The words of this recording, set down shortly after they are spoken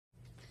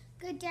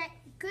Good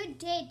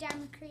day,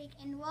 Diamond Creek,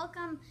 and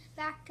welcome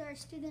back to our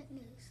student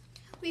news.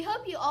 We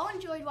hope you all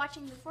enjoyed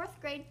watching the 4th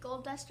grade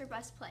Gold Duster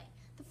Bus play.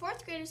 The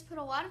 4th graders put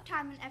a lot of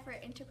time and effort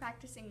into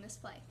practicing this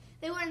play.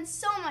 They learned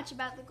so much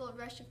about the gold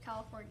rush of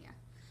California.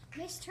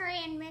 Miss Terry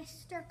and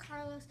Mr.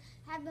 Carlos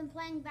have been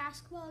playing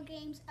basketball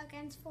games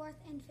against 4th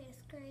and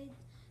 5th grade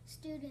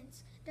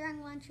students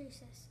during lunch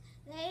recess.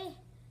 They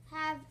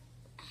have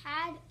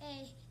had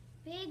a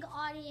big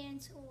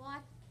audience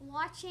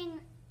watching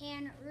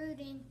and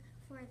rooting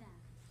for them.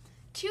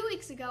 2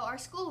 weeks ago, our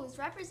school was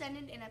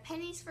represented in a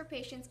Pennies for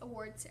Patience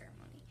award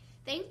ceremony.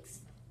 Thanks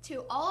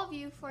to all of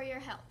you for your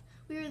help.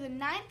 We were the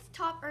 9th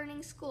top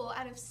earning school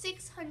out of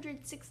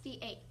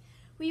 668.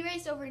 We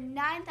raised over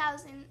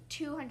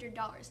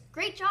 $9,200.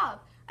 Great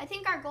job! I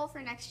think our goal for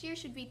next year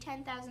should be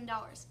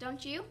 $10,000,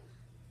 don't you?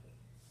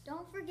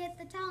 Don't forget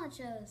the talent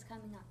show is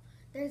coming up.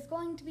 There's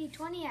going to be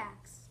 20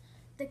 acts.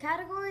 The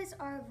categories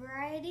are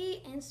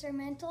variety,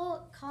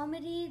 instrumental,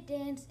 comedy,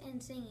 dance, and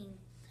singing.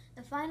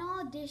 The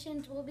final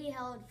auditions will be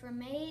held from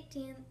May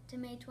 18th to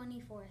May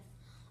 24th.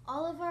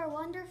 All of our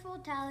wonderful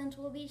talents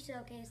will be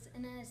showcased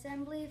in an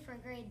assembly for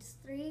grades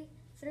 3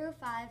 through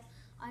 5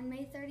 on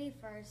May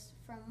 31st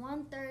from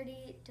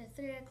 1:30 to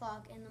 3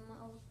 o'clock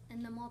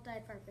in the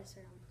multi-purpose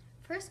room.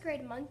 1st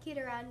grade monkeyed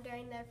around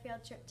during their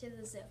field trip to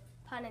the zoo,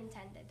 pun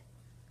intended.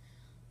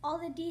 All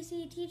the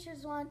DC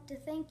teachers want to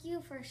thank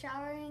you for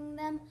showering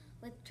them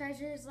with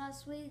treasures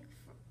last week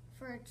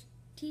for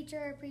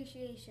Teacher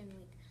Appreciation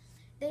Week.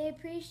 They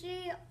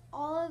appreciate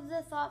all of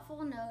the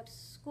thoughtful notes,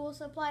 school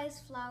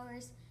supplies,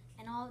 flowers,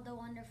 and all of the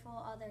wonderful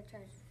other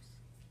treasures.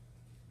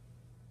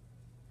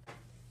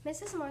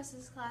 Mrs.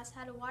 Morse's class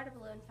had a water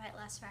balloon fight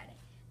last Friday.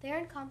 They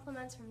earned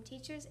compliments from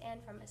teachers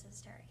and from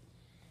Mrs. Terry.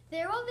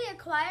 There will be a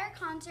choir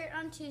concert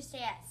on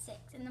Tuesday at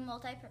 6 in the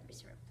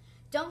multi-purpose room.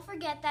 Don't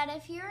forget that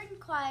if you're in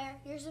choir,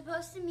 you're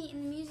supposed to meet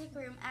in the music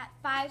room at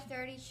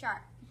 5:30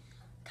 sharp.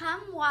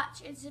 Come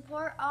watch and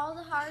support all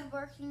the hard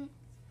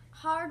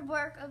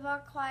work of our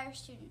choir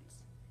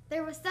students.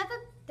 There was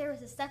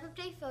a step-up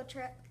day field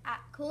trip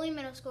at Cooley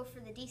Middle School for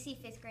the DC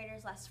 5th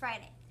graders last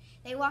Friday.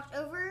 They walked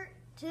over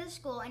to the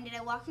school and did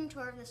a walking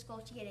tour of the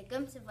school to get a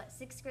glimpse of what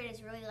 6th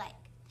graders really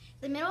like.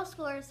 The middle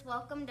schoolers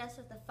welcomed us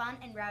with a fun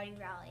and rowdy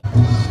rally.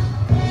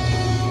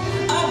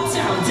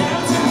 Uptown,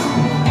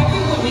 downtown,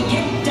 everywhere we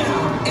get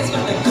down, it's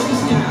about to go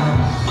down.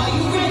 Are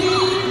you ready?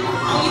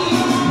 Are you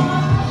ready?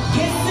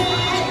 Get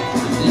set,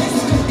 let's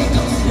go. It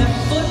goes left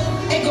foot,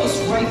 it goes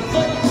right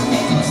foot,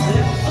 it goes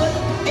left foot,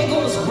 it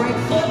goes right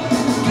foot.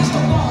 Catch the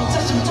ball,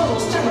 touch them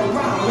toes, turn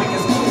around like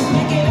it's goes.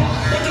 Make it up,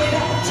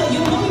 till you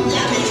know you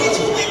got it. Hit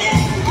you with it.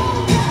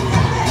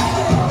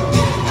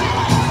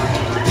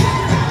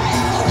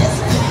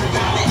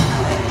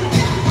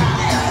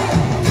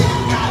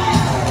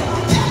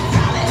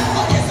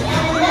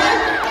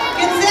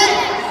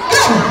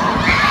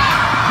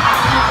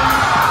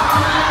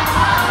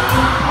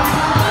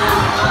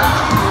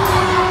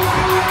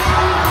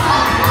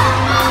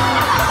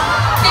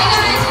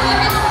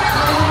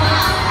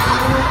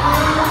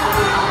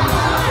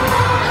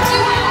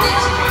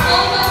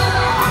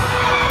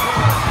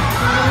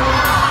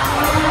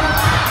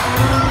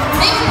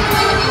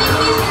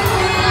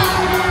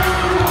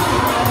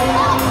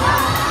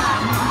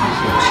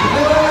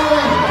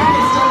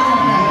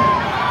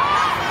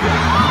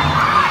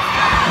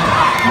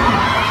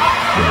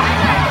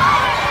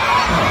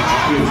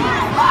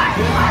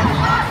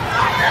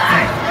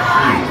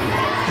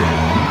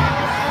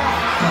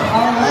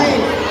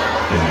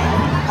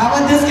 How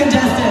about this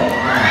contestant?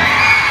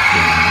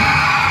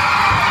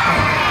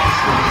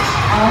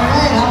 All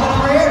right, how about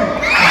over here?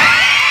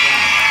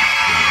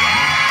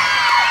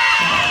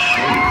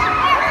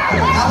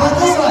 How about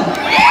this one?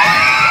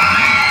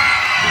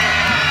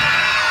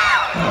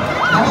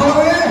 How about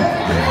over here?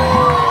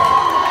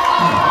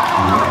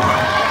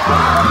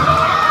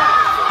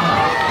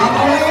 How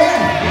about over here?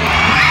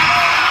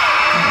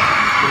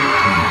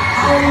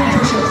 How are you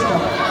push-ups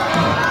going?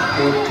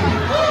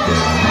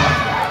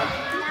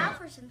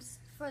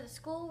 For the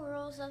school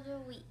rules of the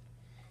week.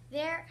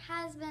 There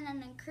has been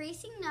an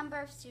increasing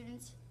number of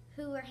students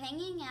who are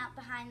hanging out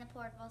behind the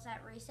portables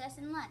at recess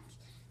and lunch.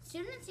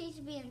 Students need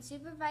to be in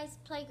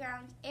supervised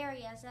playground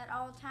areas at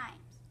all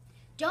times.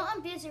 Don't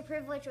abuse your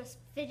privilege with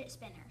fidget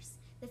spinners.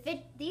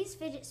 These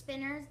fidget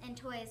spinners and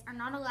toys are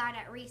not allowed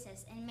at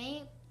recess and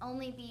may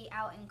only be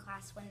out in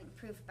class when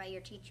approved by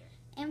your teacher.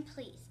 And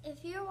please,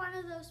 if you're one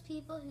of those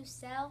people who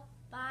sell,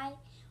 buy,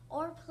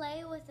 or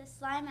play with a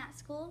slime at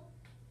school,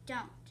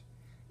 don't.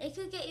 It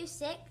could get you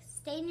sick,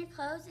 stain your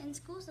clothes, and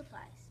school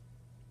supplies.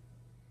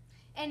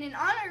 And in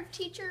honor of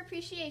Teacher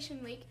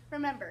Appreciation Week,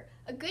 remember,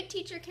 a good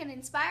teacher can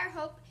inspire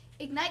hope,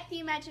 ignite the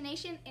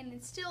imagination, and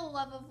instill a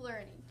love of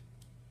learning.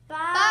 Bye!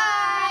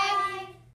 Bye.